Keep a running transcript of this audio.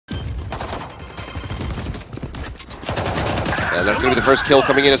And that's going to be the first kill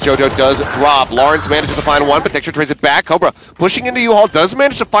coming in as JoXjo does drop. Lawrence manages to find one, but Texture trades it back. Kobra pushing into U-Haul, does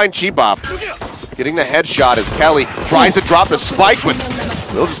manage to find Chibab. Getting the headshot as Kelly tries to drop the spike, but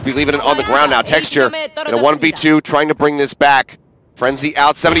we'll just be leaving it on the ground now. Texture in a 1v2 trying to bring this back. Frenzy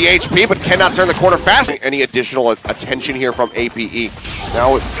out 70 HP, but cannot turn the corner fast. Any additional attention here from APE.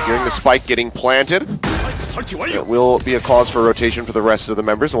 Now hearing the spike getting planted. It will be a cause for rotation for the rest of the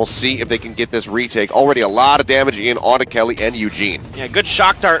members, and we'll see if they can get this retake. Already a lot of damage in onto Kelly and Eugene. Yeah, good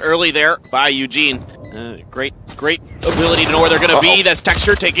shock dart early there by Eugene. Great ability to know where they're going to be. That's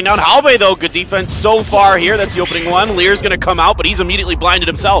Texture taking down Halbae, though. Good defense so far here. That's the opening one. Lear's going to come out, but he's immediately blinded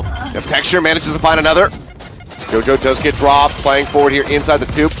himself. If Texture manages to find another. JoXjo does get dropped, playing forward here inside the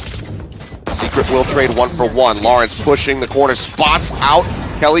tube. Secret will trade 1-for-1. Lawrence pushing the corner, spots out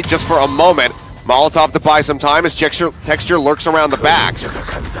Kelly just for a moment. Molotov to buy some time as Texture lurks around the back.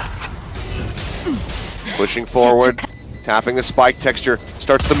 Pushing forward, tapping the spike. Texture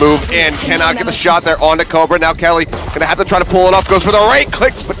starts to move in, cannot get the shot there onto Kobra. Now Kelly gonna have to try to pull it off, goes for the right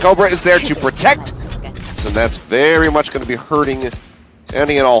clicks, but Kobra is there to protect. And that's very much gonna be hurting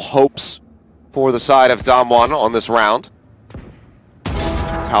any and all hopes for the side of DAMWON on this round.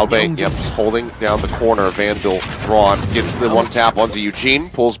 Halbae, just holding down the corner. Vandal drawn, gets the one tap onto Eugene,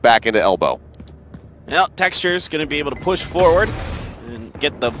 pulls back into elbow. Well, Texture's going to be able to push forward and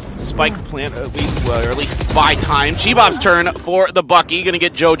get the spike plant at least, or at least buy time. Chibab's turn for the Bucky, going to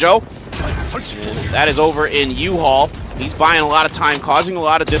get JoXjo. And that is over in U-Haul. He's buying a lot of time, causing a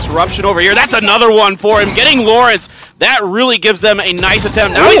lot of disruption over here. That's another one for him. Getting Lawrence, that really gives them a nice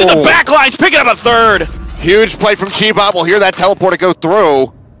attempt. Now he's in the back lines, picking up a third. Huge play from Chibab. We'll hear that teleporter go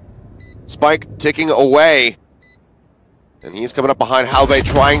through. Spike ticking away. And he's coming up behind Halbae,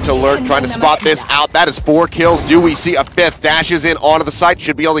 trying to lurk, trying to spot this out. That is 4 kills. Do we see a 5th? Dashes in onto the site.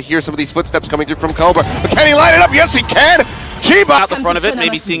 Should be able to hear some of these footsteps coming through from Kobra. But can he light it up? Yes, he can! Chibab out the front of it,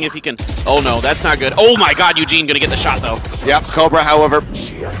 maybe seeing if he can... Oh no, that's not good. Oh my god, Eugene gonna get the shot though. Yep, Kobra, however,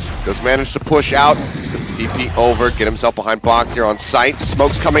 does manage to push out. He's gonna TP over, get himself behind box here on site.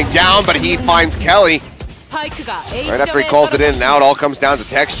 Smoke's coming down, but he finds Kelly. Right after he calls it in, now it all comes down to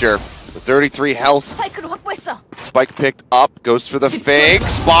Texture. With 33 health. Spike picked up, goes for the fake,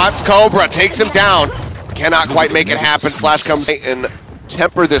 spots Kobra, takes him down. Cannot quite make it happen. Slash comes and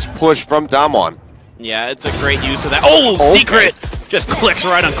temper this push from DAMWON. Yeah, it's a great use of that. Oh, okay. Secret! Just clicks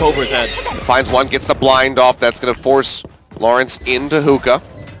right on Cobra's head. Finds one, gets the blind off. That's going to force Lawrence into hookah.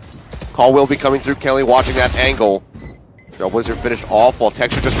 Call will be coming through. Kelly watching that angle. Trailblazer finished off while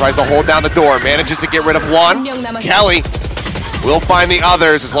Texture just tries to hold down the door. Manages to get rid of one. Kelly will find the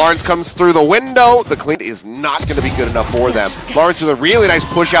others as Lawrence comes through the window. The clean is not going to be good enough for them. Lawrence with a really nice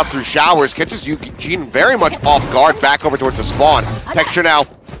push out through showers. Catches Eugene very much off guard back over towards the spawn. Texture now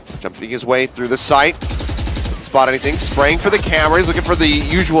jumping his way through the site. Doesn't spot anything. Spraying for the camera. He's looking for the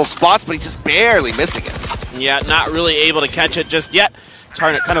usual spots, but he's just barely missing it. Yeah, not really able to catch it just yet. It's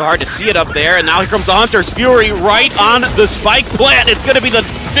kind of hard to see it up there. And now here comes the Hunter's Fury right on the spike plant. It's going to be the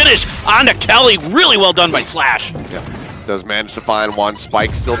finish onto Kelly. Really well done by Slash. Yeah. Does manage to find one.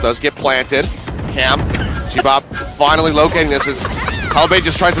 Spike still does get planted. Cam, Chibab finally locating this as Halbae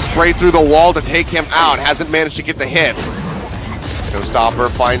just tries to spray through the wall to take him out. Hasn't managed to get the hits. No stopper,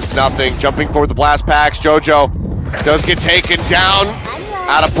 finds nothing. Jumping for the blast packs. JoXjo does get taken down.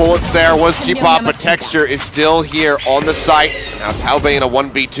 Out of bullets there was Chibab, but Texture is still here on the site. Now it's Halbae in a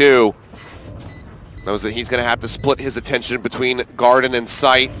 1v2. Knows that he's going to have to split his attention between garden and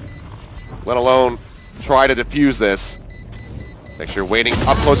site, let alone try to defuse this. Texture waiting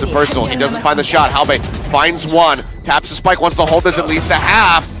up close and personal. He doesn't find the shot. Halbae finds one. Taps the spike, wants to hold this at least a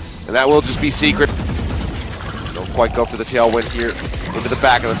half. And that will just be Secret. Don't quite go for the tailwind here into the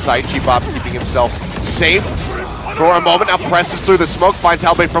back of the site. Chibab keeping himself safe for a moment. Now presses through the smoke. Finds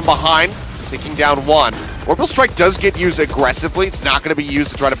Halbae from behind. Taking down one. Orbital Strike does get used aggressively. It's not going to be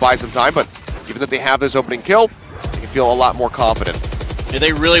used to try to buy some time. But given that they have this opening kill, they can feel a lot more confident.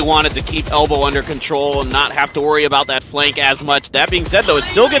 They really wanted to keep Elbow under control and not have to worry about that flank as much. That being said, though, it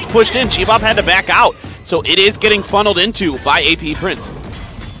still gets pushed in. Chibab had to back out, so it is getting funneled into by AP Prince.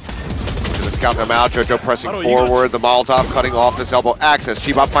 Going to scout them out. JoXjo pressing forward. The Molotov cutting off this elbow access.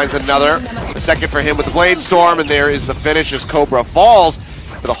 Chibab finds another. A second for him with the Blade Storm, and there is the finish as Kobra falls.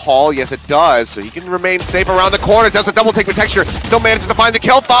 For the haul, yes it does, so he can remain safe around the corner. Does a double take with Texture. Still manages to find the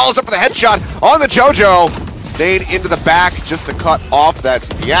kill. Follows up for the headshot on the JoXjo. Fade into the back just to cut off. That's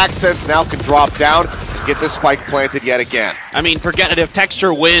the access. Now can drop down and get this spike planted yet again. I mean, forget it. If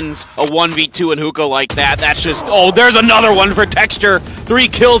Texture wins a 1v2 in hookah like that, that's just... Oh, there's another one for Texture. 3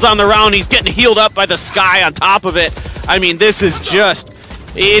 kills on the round. He's getting healed up by the sky on top of it. I mean, this is just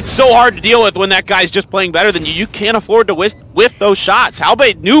it's so hard to deal with when that guy's just playing better than you. You can't afford to whiff those shots.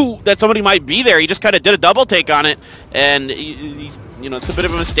 Halbae knew that somebody might be there. He just kind of did a double take on it, and he's, you know, it's a bit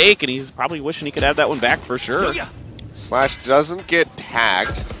of a mistake, and he's probably wishing he could have that one back for sure. Slash doesn't get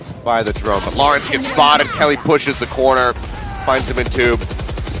tagged by the drone, but Lawrence gets spotted. Kelly pushes the corner, finds him in tube.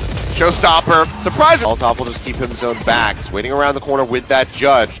 Showstopper, surprising. Altop will just keep him zoned back. He's waiting around the corner with that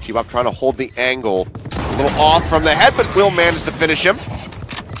judge. Chibab trying to hold the angle. A little off from the head, but will manage to finish him.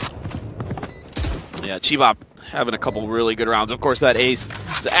 Yeah, Chibab having a couple really good rounds. Of course, that ace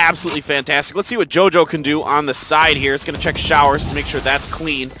is absolutely fantastic. Let's see what JoXjo can do on the side here. It's going to check showers to make sure that's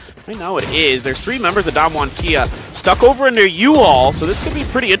clean. Right now it is. There's 3 members of DAMWON Kia stuck over in their U-Haul, so this could be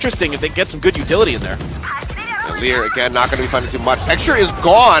pretty interesting if they get some good utility in there. Lear, again, not going to be finding too much. Texture is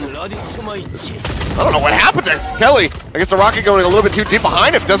gone. I don't know what happened there. Kelly, I guess the rocket going a little bit too deep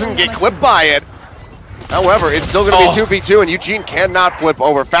behind him. Doesn't get clipped by it. However, it's still going to be 2v2, and Eugene cannot flip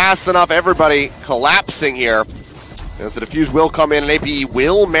over fast enough. Everybody collapsing here. As the defuse will come in, and APE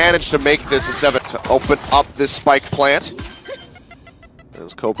will manage to make this a 7 to open up this spike plant.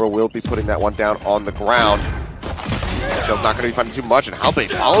 As Kobra will be putting that one down on the ground. Mitchell's not going to be finding too much, and Halbae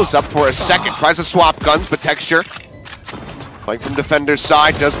follows up for a second. Tries to swap guns, but Texture, playing from defender's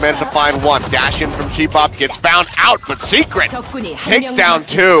side, does manage to find one. Dash in from Chibab, gets found out, but Secret takes down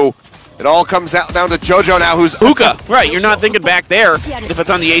 2. It all comes out down to JoXjo now, who's hookah. Right, you're not thinking back there. If it's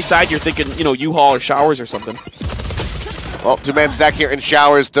on the A side, you're thinking, you know, U-Haul or showers or something. Well, 2-man stack here in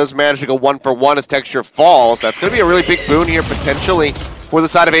showers. Does manage to go 1-for-1 as Texture falls. That's going to be a really big boon here, potentially, for the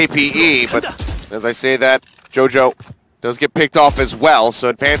side of APE. But as I say that, JoXjo does get picked off as well, so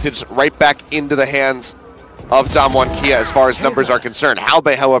advantage right back into the hands of DAMWON Kia as far as numbers are concerned.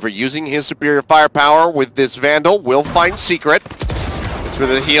 Halbae, however, using his superior firepower with this Vandal, will find Secret. It's for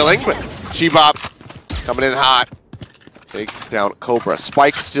the healing, but Chibab coming in hot. Takes down Kobra.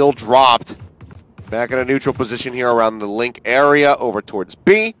 Spike still dropped. Back in a neutral position here around the link area over towards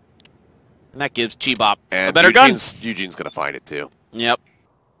B. And that gives Chibab a better gun. Eugene's going to find it too. Yep.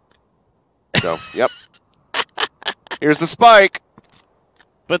 So, yep. Here's the spike.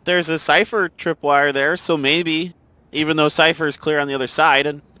 But there's a Cypher tripwire there, so maybe, even though Cypher is clear on the other side,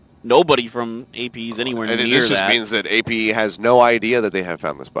 and nobody from AP is anywhere near that. This just means that AP has no idea that they have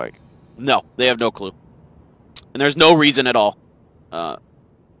found the spike. No, they have no clue. And there's no reason at all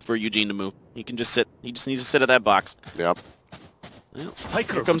for Eugene to move. He can just sit. He just needs to sit at that box. Yep. Well,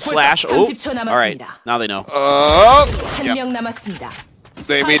 here comes Slash. Oh, all right. Now they know. Yep.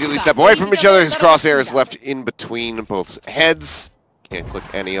 They immediately step away from each other. His crosshair is left in between both heads. Can't click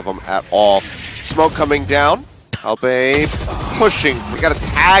any of them at all. Smoke coming down. Halbae pushing. We got a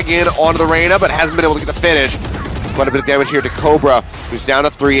tag in onto the Reyna, but hasn't been able to get the finish. It's quite a bit of damage here to Kobra, who's down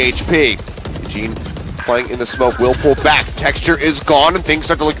to 3 HP. Eugene playing in the smoke will pull back. Texture is gone, and things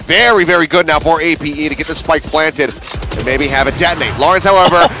start to look very, very good now for APE to get the spike planted and maybe have it detonate. Lawrence,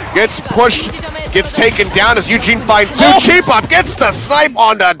 however, gets pushed, gets taken down as Eugene finds 2. Chibab gets the snipe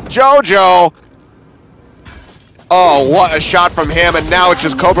onto JoXjo. Oh, what a shot from him, and now it's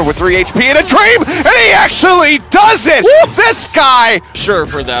just Kobra with 3 HP in a dream, and he actually does it! Woo! This guy! Sure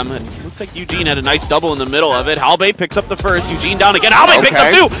for them, and looks like Eugene had a nice double in the middle of it. Halbae picks up the first, Eugene down again. Halbae picks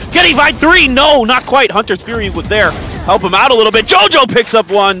up 2! Can he find 3? No, not quite. Hunter's Fury was there. Help him out a little bit. JoXjo picks up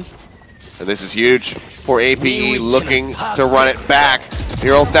 1. And this is huge for APE looking to run it back.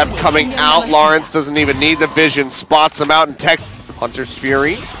 Hero Theft coming out. Lawrence doesn't even need the vision. Spots him out and tech. Hunter's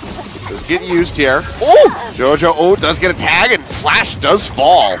Fury does get used here. Oh! JoXjo does get a tag, and Slash does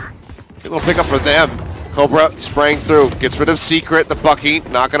fall. Get a little pickup for them. Kobra spraying through. Gets rid of Secret. The Bucky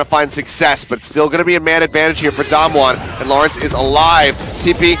not going to find success, but still going to be a man advantage here for DAMWON. And Lawrence is alive.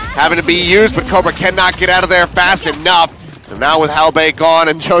 TP having to be used, but Kobra cannot get out of there fast enough. And now with Halbae gone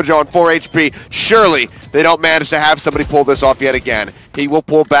and JoXjo on 4 HP, surely they don't manage to have somebody pull this off yet again. He will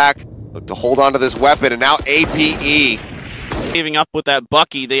pull back, look to hold on to this weapon, and now APE. Giving up with that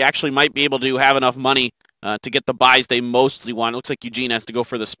Bucky, they actually might be able to have enough money to get the buys they mostly want. It looks like Eugene has to go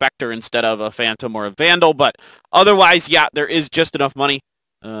for the Spectre instead of a Phantom or a Vandal, but otherwise, yeah, there is just enough money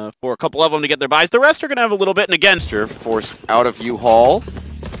for a couple of them to get their buys. The rest are going to have a little bit, and again, forced out of U-Haul,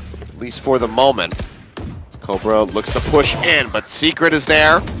 at least for the moment. Kobra looks to push in, but Secret is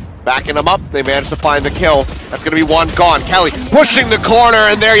there, backing him up. They manage to find the kill. That's going to be 1 gone. Kelly pushing the corner,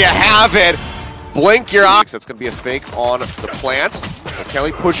 and there you have it. Blink your eyes. That's going to be a fake on the plant. As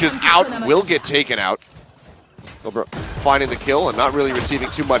Kelly pushes out, will get taken out. Kobra finding the kill and not really receiving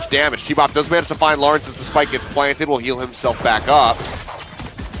too much damage. Chibab does manage to find Lawrence as the spike gets planted. Will heal himself back up.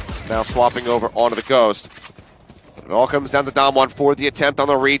 Now swapping over onto the Ghost. It all comes down to DAMWON for the attempt on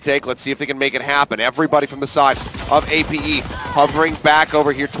the retake. Let's see if they can make it happen. Everybody from the side of APE. Hovering back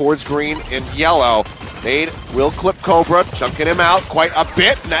over here towards green and yellow. Nade will clip Kobra, chunking him out quite a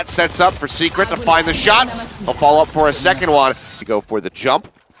bit, and that sets up for Secret to find the shots. He'll follow up for a second one to go for the jump.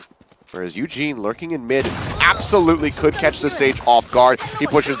 Whereas Eugene, lurking in mid, absolutely could catch the stage off guard. He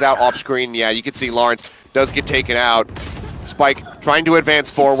pushes out off screen. Yeah, you can see Lawrence does get taken out. Spike trying to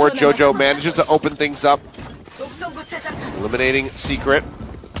advance forward. JoXjo manages to open things up, eliminating Secret.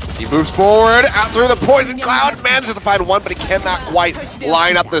 He moves forward out through the poison cloud, manages to find one, but he cannot quite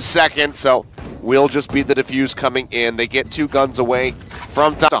line up the second, so will just be the defuse coming in. They get 2 guns away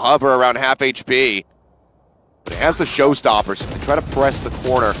from top to hover around half HP. But it has the showstoppers. They try to press the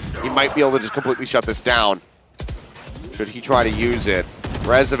corner. He might be able to just completely shut this down, should he try to use it.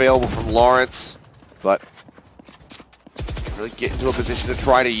 Res available from Lawrence, but can't really get into a position to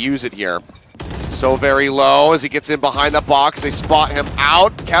try to use it here. So very low as he gets in behind the box. They spot him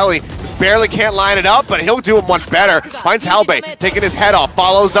out. Kelly just barely can't line it up, but he'll do him much better. Finds Halbae, taking his head off.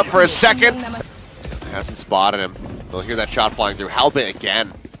 Follows up for a second. Hasn't spotted him. They'll hear that shot flying through. Halbae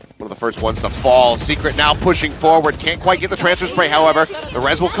again. One of the first ones to fall. Secret now pushing forward. Can't quite get the transfer spray, however. The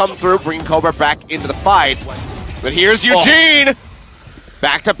res will come through, bringing Kobra back into the fight. But here's Eugene!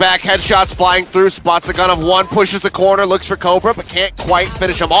 Back-to-back headshots flying through, spots the gun of one, pushes the corner, looks for Kobra, but can't quite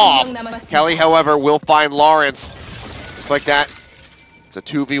finish him off. Kelly, however, will find Lawrence. Just like that, it's a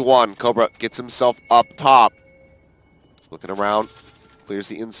 2v1. Kobra gets himself up top. He's looking around, clears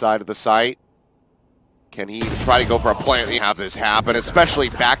the inside of the site. Can he try to go for a plant and have this happen, especially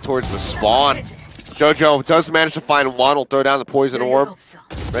back towards the spawn? JoXjo does manage to find one, will throw down the poison orb.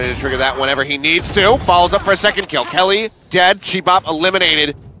 Ready to trigger that whenever he needs to. Follows up for a second kill. Kelly dead, Chibab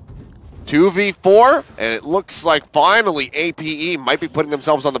eliminated. 2v4, and it looks like finally APE might be putting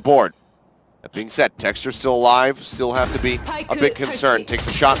themselves on the board. That being said, Texture's still alive, still have to be a bit concerned. Takes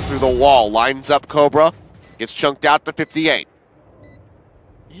a shot through the wall, lines up Kobra, gets chunked out to 58.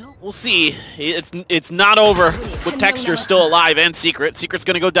 We'll see. It's not over with Texture still alive and Secret. Secret's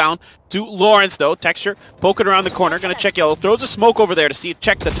going to go down to Lawrence, though. Texture poking around the corner, going to check yellow. Throws a smoke over there to see,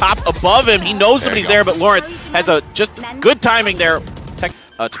 check the top above him. He knows somebody's there, but Lawrence has a just good timing there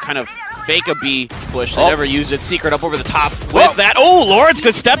to kind of fake a B push. They never used it. Secret up over the top with that. Oh, Lawrence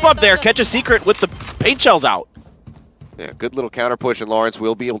could step up there, catch a Secret with the paint shells out. Yeah, good little counter push, and Lawrence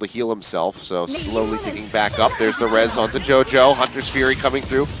will be able to heal himself, so slowly ticking back up. There's the res onto JoXjo. Hunter's Fury coming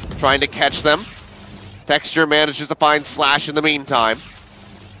through, trying to catch them. Texture manages to find Slash in the meantime.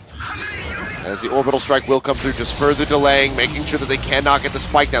 As the orbital strike will come through, just further delaying, making sure that they cannot get the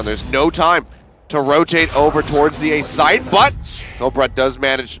spike down. There's no time to rotate over towards the A site, but Kobra does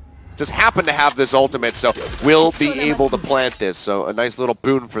manage, just happen to have this ultimate, so will be able to plant this. So a nice little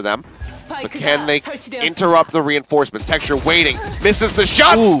boon for them. But can they interrupt the reinforcements? Texture waiting, misses the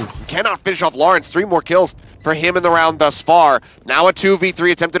shots! Ooh. Cannot finish off Lawrence. 3 more kills for him in the round thus far. Now a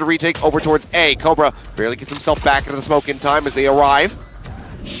 2v3 attempted to retake over towards A. Kobra barely gets himself back into the smoke in time as they arrive.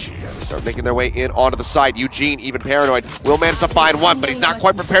 Start making their way in onto the side. Eugene, even paranoid, will manage to find one, but he's not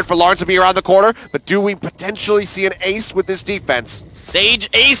quite prepared for Lawrence to be around the corner. But do we potentially see an ace with this defense? Sage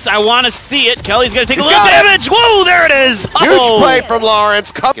ace, I want to see it. Kelly's going to take a little damage. Whoa, there it is. Huge play from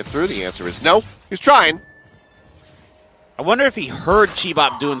Lawrence. Get through. The answer is no. He's trying. I wonder if he heard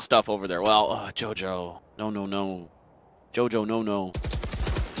Chibab doing stuff over there. Well, JoXjo. No. JoXjo, no.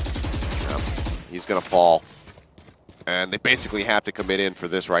 Yeah, he's going to fall. And they basically have to commit in for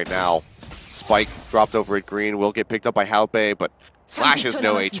this right now. Spike dropped over at green, will get picked up by Halbae, but Slash has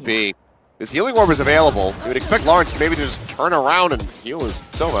no HP. His healing orb is available. You would expect Lawrence maybe to just turn around and heal his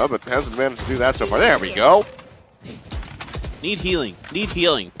Soma, but hasn't managed to do that so far. There we go. Need healing.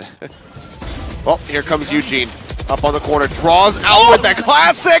 Well, here comes Eugene. Up on the corner, draws out with the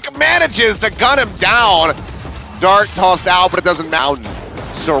classic, manages to gun him down. Dart tossed out, but it doesn't matter.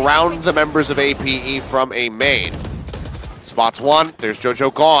 Surround the members of APE from a main. Spots one, there's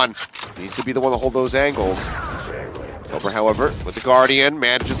JoXjo gone. Needs to be the one to hold those angles. Kobra, however, with the Guardian,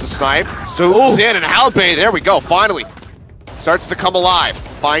 manages to snipe. Zooms in, and Halbae, there we go, finally. Starts to come alive.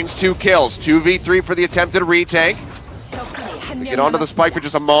 Finds 2 kills. 2v3 for the attempted retake. We get onto the spike for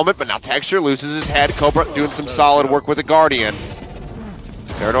just a moment, but now Texture loses his head. Kobra doing some solid work with the Guardian.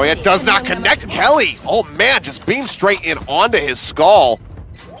 Paranoia does not connect. Kelly, oh man, just beams straight in onto his skull.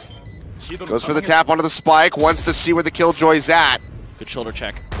 Goes for the tap onto the spike, wants to see where the Killjoy's at. Good shoulder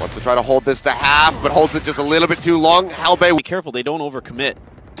check. Wants to try to hold this to half, but holds it just a little bit too long. Halbae. Be careful, they don't overcommit.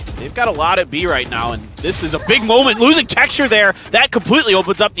 They've got a lot at B right now, and this is a big moment. Losing Texture there, that completely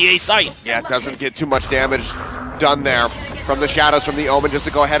opens up the A site. Yeah, it doesn't get too much damage done there from the shadows from the Omen, just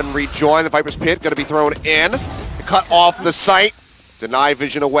to go ahead and rejoin. The Viper's Pit going to be thrown in. Cut off the site. Deny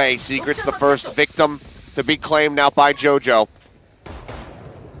vision away. Secret's the first victim to be claimed now by JoXjo.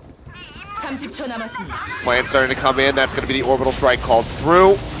 Plan starting to come in. That's going to be the orbital strike called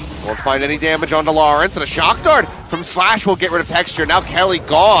through. Won't find any damage onto Lawrence, and a shock dart from Slash will get rid of Texture. Now Kelly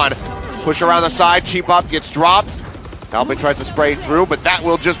gone. Push around the side. Chibab gets dropped. Halbae tries to spray through, but that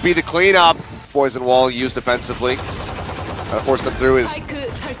will just be the cleanup. Poison wall used defensively. Trying to force them through is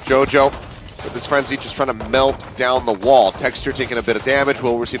JoXjo with his frenzy, just trying to melt down the wall. Texture taking a bit of damage.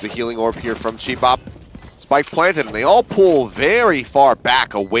 Will receive the healing orb here from Chibab. Spike planted, and they all pull very far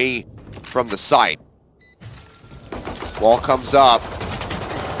back away from the site. Wall comes up.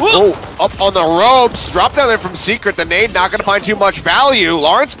 Oh, up on the ropes. Drop down there from Secret. The nade not going to find too much value.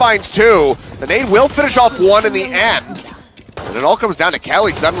 Lawrence finds two. The nade will finish off one in the end. And it all comes down to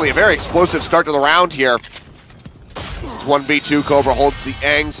Kelly. Suddenly a very explosive start to the round here. This is 1v2. Cobra holds the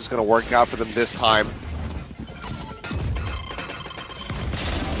Angs. It's going to work out for them this time.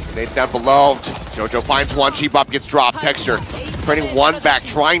 Nade's down below. JoXjo finds one. Chibab gets dropped. Texture trading one back,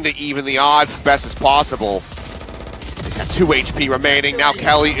 trying to even the odds as best as possible. He's got 2 HP remaining. Now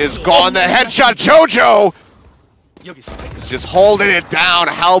Kelly is gone. The headshot. JoXjo is just holding it down.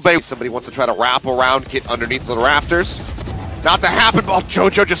 Halbae. Somebody wants to try to wrap around, get underneath the rafters. Not to happen. Oh,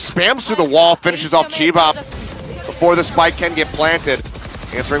 JoXjo just spams through the wall, finishes off Chibab before the spike can get planted.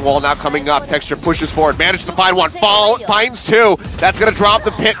 Answering wall now coming up. Texture pushes forward. Managed to find one. Finds two. That's going to drop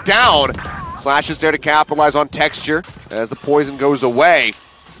the pit down. Slash is there to capitalize on Texture as the poison goes away.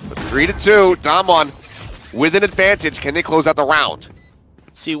 But 3-2. DAMWON with an advantage. Can they close out the round?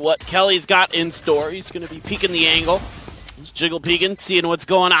 See what Kelly's got in store. He's going to be peeking the angle. He's jiggle peeking, seeing what's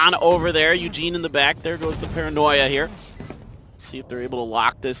going on over there. Eugene in the back. There goes the paranoia here. See if they're able to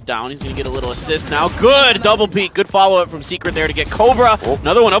lock this down. He's going to get a little assist now. Good double peek. Good follow-up from Secret there to get Cobra. Oh.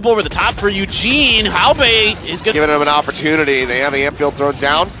 Another one up over the top for Eugene. Halbae is going to... Giving him an opportunity. They have the amp field thrown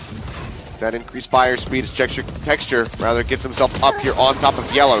down. That increased fire speed as Texture rather gets himself up here on top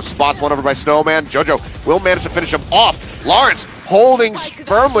of Yellow. Spots one over by Snowman. JoXjo will manage to finish him off. Lawrence holding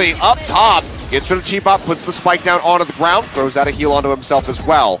firmly up top. Gets rid of Chibab, puts the spike down onto the ground. Throws out a heal onto himself as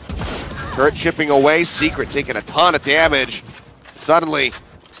well. Turret chipping away. Secret taking a ton of damage. Suddenly,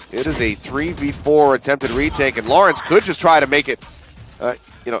 it is a 3v4 attempted retake, and Lawrence could just try to make it,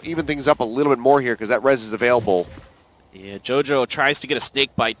 even things up a little bit more here because that res is available. Yeah, JoXjo tries to get a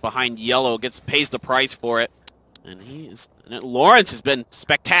snake bite behind Yellow, pays the price for it, and Lawrence has been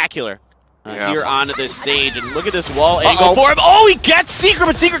spectacular here onto this Sage, and look at this wall angle for him. Oh, he gets Secret,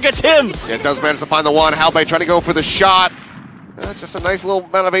 but Secret gets him. Yeah, it does manage to find the one. Halbae trying to go for the shot. Just a nice little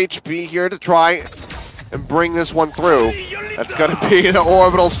amount of HP here to try and bring this one through. That's going to be the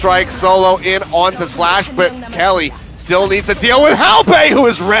orbital strike solo in onto Slash, but Kelly still needs to deal with Halbae, who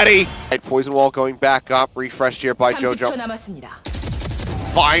is ready. Poison wall going back up, refreshed here by JoXjo.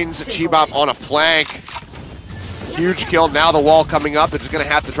 Finds Chibab on a flank. Huge kill. Now the wall coming up. They're just going to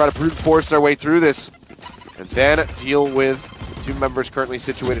have to try to brute force their way through this and then deal with the two members currently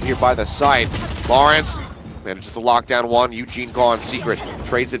situated here by the site. Lawrence manages to lock down one. Eugene gone. Secret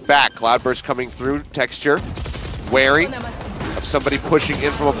trades it back. Cloudburst coming through. Texture wary of somebody pushing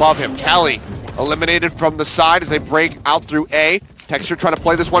in from above him. Kelly eliminated from the side as they break out through A. Texture trying to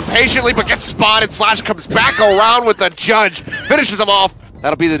play this one patiently, but gets spotted. Slash comes back around with the judge. Finishes him off.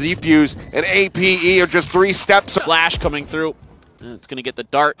 That'll be the defuse. And APE are just 3 steps. Slash coming through. And it's going to get the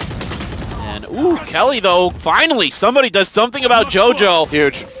dart. And, ooh, Kelly, though, finally, somebody does something about JoXjo.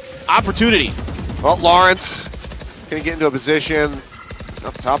 Huge. Opportunity. Well, Lawrence going to get into a position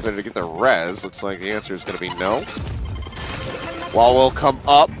up top there to get the res. Looks like the answer is going to be no. Wall will come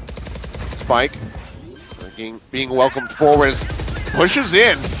up. Spike being welcomed forward as pushes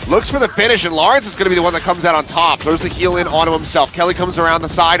in, looks for the finish, and Lawrence is going to be the one that comes out on top. Throws the heal in onto himself. Kelly comes around the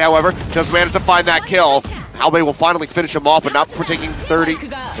side, however, does manage to find that kill. Halbae will finally finish him off, but not for taking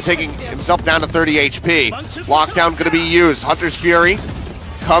himself down to 30 HP. Lockdown going to be used. Hunter's Fury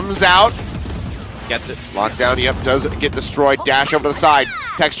comes out. Gets it. Lockdown, yep, does get destroyed. Dash over to the side.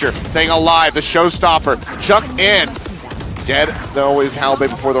 Texture staying alive. The showstopper chucked in. Dead, though, is Halbae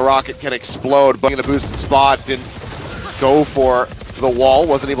before the rocket can explode. But in a boosted spot, didn't go for the wall.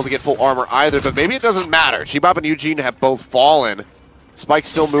 Wasn't able to get full armor either, but maybe it doesn't matter. Chibab and Eugene have both fallen. Spike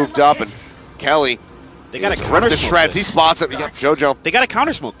still moved up, and Kelly, they got to rip the shreds. He spots it. Yep, JoXjo. They got to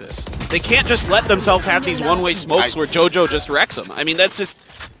counter smoke this. They can't just let themselves have these one-way smokes where JoXjo just wrecks them. I mean, that's just...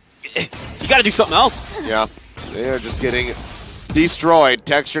 You got to do something else. Yeah, they are just getting destroyed.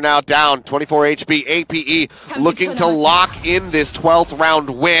 Texture now down, 24 HP. APE looking to lock in this 12th round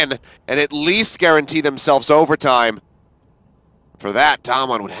win and at least guarantee themselves overtime. For that,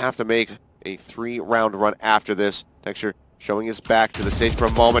 DAMWON would have to make a 3-round run after this. Texture showing his back to the stage for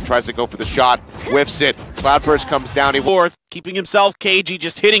a moment, tries to go for the shot, whiffs it. Cloudburst comes down. Fourth, keeping himself cagey,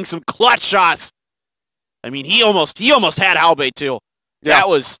 just hitting some clutch shots. I mean, he almost had Halbae too. Yeah. That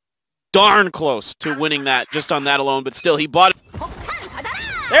was darn close to winning that just on that alone, but still he bought it.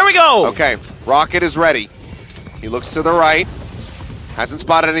 There we go. Okay, Rocket is ready. He looks to the right. Hasn't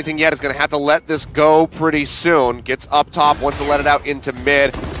spotted anything yet. Is going to have to let this go pretty soon. Gets up top, wants to let it out into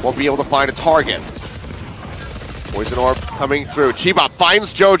mid. Won't be able to find a target. Poison Orb coming through. Chibab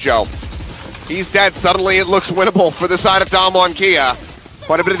finds JoXjo. He's dead. Suddenly it looks winnable for the side of DAMWON Kia.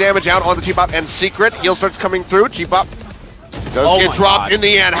 Quite a bit of damage out on the Chibab and Secret. Heal starts coming through. Chibab does get dropped in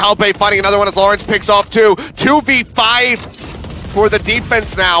the end. Halbae finding another one as Lawrence picks off two. 2v5 for the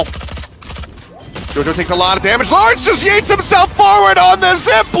defense now. JoXjo takes a lot of damage. Lawrence just yeets himself forward on the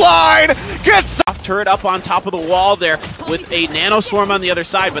zip line. Gets turret up on top of the wall there with a nano swarm on the other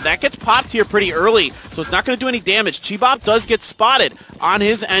side, but that gets popped here pretty early, so it's not going to do any damage. Chibab does get spotted on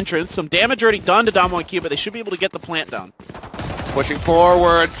his entrance. Some damage already done to DAMWON Kia, but they should be able to get the plant down. Pushing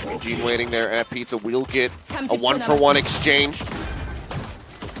forward. Eugene waiting there at Pizza. We'll get a 1-for-1 exchange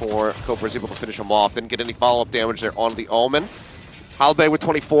before Cobra's able to finish him off. Didn't get any follow-up damage there on the Omen. Halbae with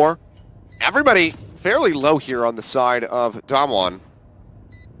 24. Everybody fairly low here on the side of DAMWON.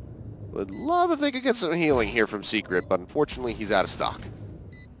 Would love if they could get some healing here from Secret, but unfortunately he's out of stock.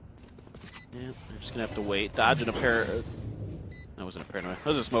 Yeah, they're just going to have to wait. Dodging a pair... That wasn't a paranoia. That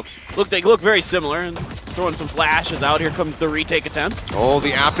was a smoke. They look very similar, and throwing some flashes out. Here comes the retake attempt. Oh,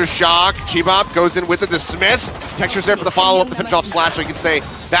 the aftershock. Chibab goes in with the dismiss. Texture's there for the follow-up, the finish off slash, so you can say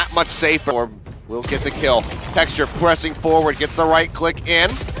that much safer. Or we'll get the kill. Texture pressing forward, gets the right click in.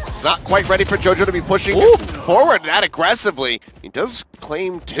 Not quite ready for JoXjo to be pushing forward that aggressively. He does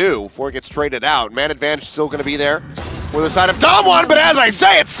claim two before it gets traded out. Man advantage still going to be there for the side of DAMWON, but as I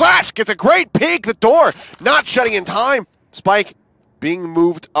say it, Slash gets a great peek. The door not shutting in time. Spike being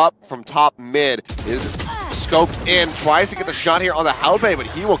moved up from top mid is scoped in. Tries to get the shot here on the Halbae, but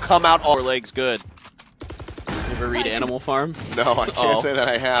he will come out all. 4 legs good. Ever read Animal Farm? No, I can't say that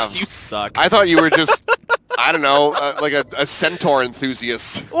I have. You suck. I thought you were just, I don't know, like a centaur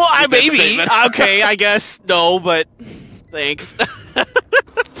enthusiast. Well, maybe. Okay, I guess. No, but thanks.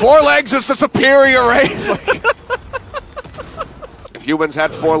 4 legs is the superior race. If humans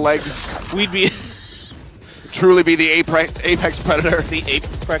had 4 legs, we'd be... truly be the apex predator. The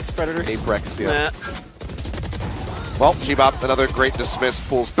apex predator? Apex, yeah. Well, Chibab, another great dismiss,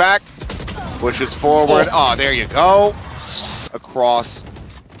 pulls back. Pushes forward. Oh, there you go. Across.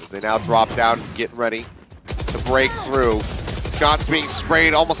 As they now drop down, getting ready to break through. Shots being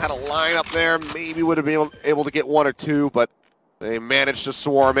sprayed. Almost had a line up there. Maybe would have been able to get 1 or 2, but they managed to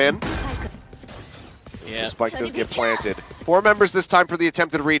swarm in. Yeah. So Spike does get planted. 4 members this time for the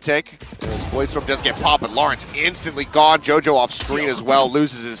attempted retake. Boystorm does get popped, but Lawrence instantly gone. JoXjo off screen as well,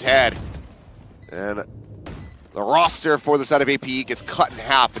 loses his head. And the roster for the side of APE gets cut in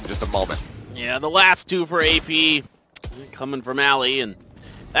half in just a moment. Yeah, the last 2 for AP coming from Alley, and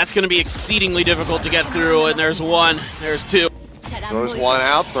that's going to be exceedingly difficult to get through, and there's 1, there's 2. Throws 1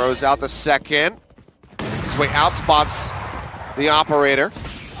 out, throws out the second. Makes his way out, spots the operator.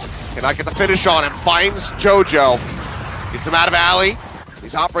 Cannot get the finish on him, finds JoXjo. Gets him out of Alley.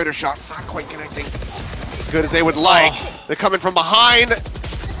 These operator shots not quite connecting as good as they would like. They're coming from behind.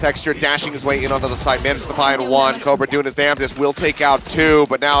 Texture dashing his way in onto the side, manages to find 1. Kobra doing his damnedest, will take out 2,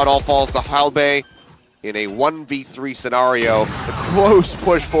 but now it all falls to Halbae in a 1v3 scenario. The close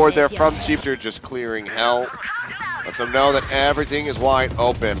push forward there from Chiefter, just clearing hell. Lets them know that everything is wide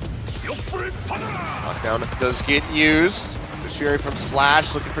open. Lockdown does get used. Fury from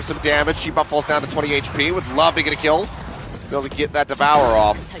Slash, looking for some damage. Chibab falls down to 20 HP, would love to get a kill. Be able to get that Devour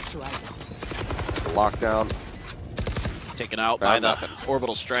off. Lockdown. Taken out by the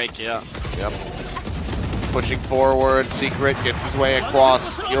orbital strike, yeah. Yep. Pushing forward, Secret gets his way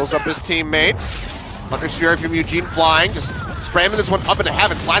across, heals up his teammates. Hunter's Fury from Eugene flying, just spramming this one up into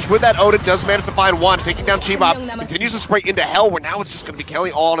heaven. Slash with that Odin does manage to find 1, taking down Chibab. Continues to spray into hell, where now it's just going to be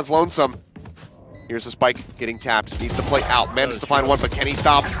Kelly all on his lonesome. Here's the Spike getting tapped. Needs to play out. Manages to find 1, but can he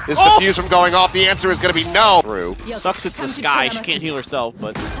stop this defuse from going off? The answer is going to be no. Sucks it's the Sky. She can't heal herself,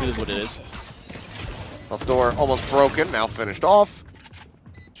 but it is what it is. Left door almost broken. Now finished off.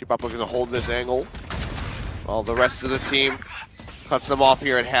 Chibab looking to hold this angle, while the rest of the team cuts them off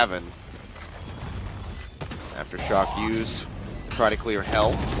here at Heaven. Aftershock used to try to clear hell.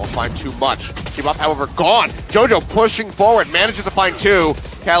 Won't find too much. Chibab, however, gone. JoXjo pushing forward. Manages to find 2.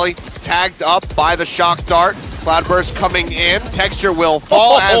 Kelly tagged up by the shock dart. Cloudburst coming in. Texture will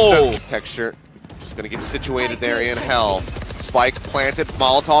fall as does Texture. Just going to get situated there in hell. Spike planted.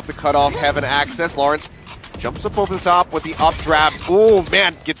 Molotov to cut off Heaven access. Lawrence jumps up over the top with the updraft. Ooh,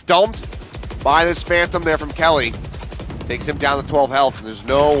 man, gets domed by this Phantom there from Kelly. Takes him down to 12 health, and there's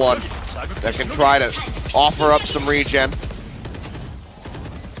no one that can try to offer up some regen.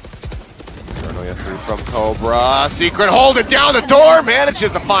 Paranoia through from Cobra. Secret hold it down the door,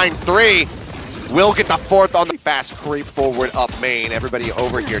 manages to find 3. Will get the 4th on the fast creep forward up main. Everybody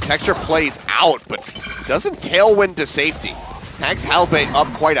over here. Texture plays out, but doesn't tailwind to safety. Tags Halbae up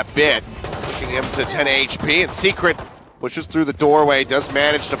quite a bit, pushing him to 10 HP, and Secret pushes through the doorway, does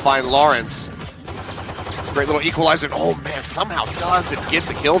manage to find Lawrence. Great little equalizer. Oh man, somehow doesn't get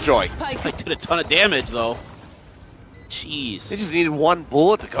the killjoy. I did a ton of damage though. Jeez. They just needed 1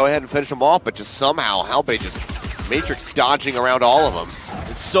 bullet to go ahead and finish him off, but just somehow Halbae just matrix dodging around all of them.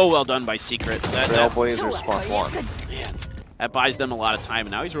 It's so well done by Secret. Trailblazer spot 1. Man, that buys them a lot of time,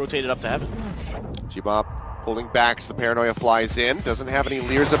 and now he's rotated up to heaven. Chibab pulling back as the Paranoia flies in. Doesn't have any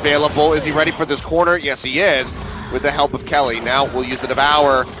Leers available. Is he ready for this corner? Yes, he is, with the help of Kelly. Now we'll use the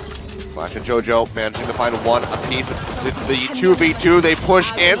Devour. Slash and JoXjo managing to find 1 apiece. It's the 2v2. They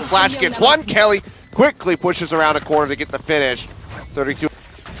push in. Slash gets 1. Kelly quickly pushes around a corner to get the finish. 32.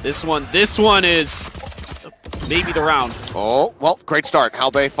 This one is maybe the round. Oh, well, great start.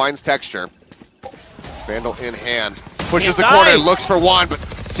 Halbae finds Texture. Vandal in hand. Pushes the corner, looks for 1, but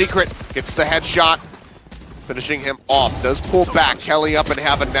Secret gets the headshot, finishing him off. Does pull back. Kelly up in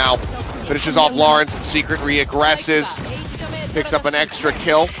heaven now. Finishes off Lawrence, and Secret re-aggresses. Picks up an extra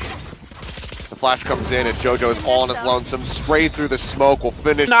kill. The flash comes in, and JoXjo is all on his lonesome. Spray through the smoke will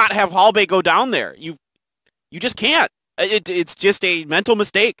finish. Not have Halbae go down there. You just can't. It's just a mental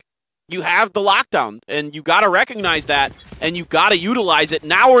mistake. You have the lockdown, and you got to recognize that, and you got to utilize it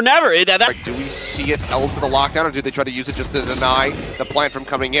now or never. Do we see it held for the lockdown, or do they try to use it just to deny the plant from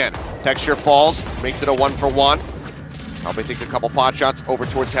coming in? Texture falls, makes it a 1-for-1. Halbae takes a couple pot shots over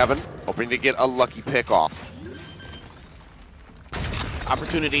towards heaven, hoping to get a lucky pick off.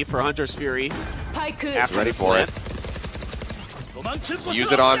 Opportunity for Hunter's Fury. He's ready for it.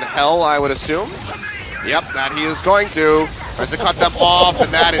 Use it on Hell, I would assume. Yep, that he is going to. Tries to cut them off,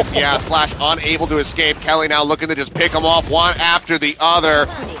 and that is, yeah, Slash unable to escape. Kelly now looking to just pick them off one after the other.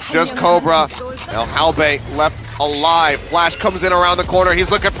 Just Cobra. Now Halbae left alive. Flash comes in around the corner. He's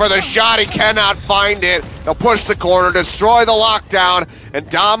looking for the shot. He cannot find it. They'll push the corner, destroy the lockdown, and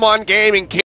DAMWON Gaming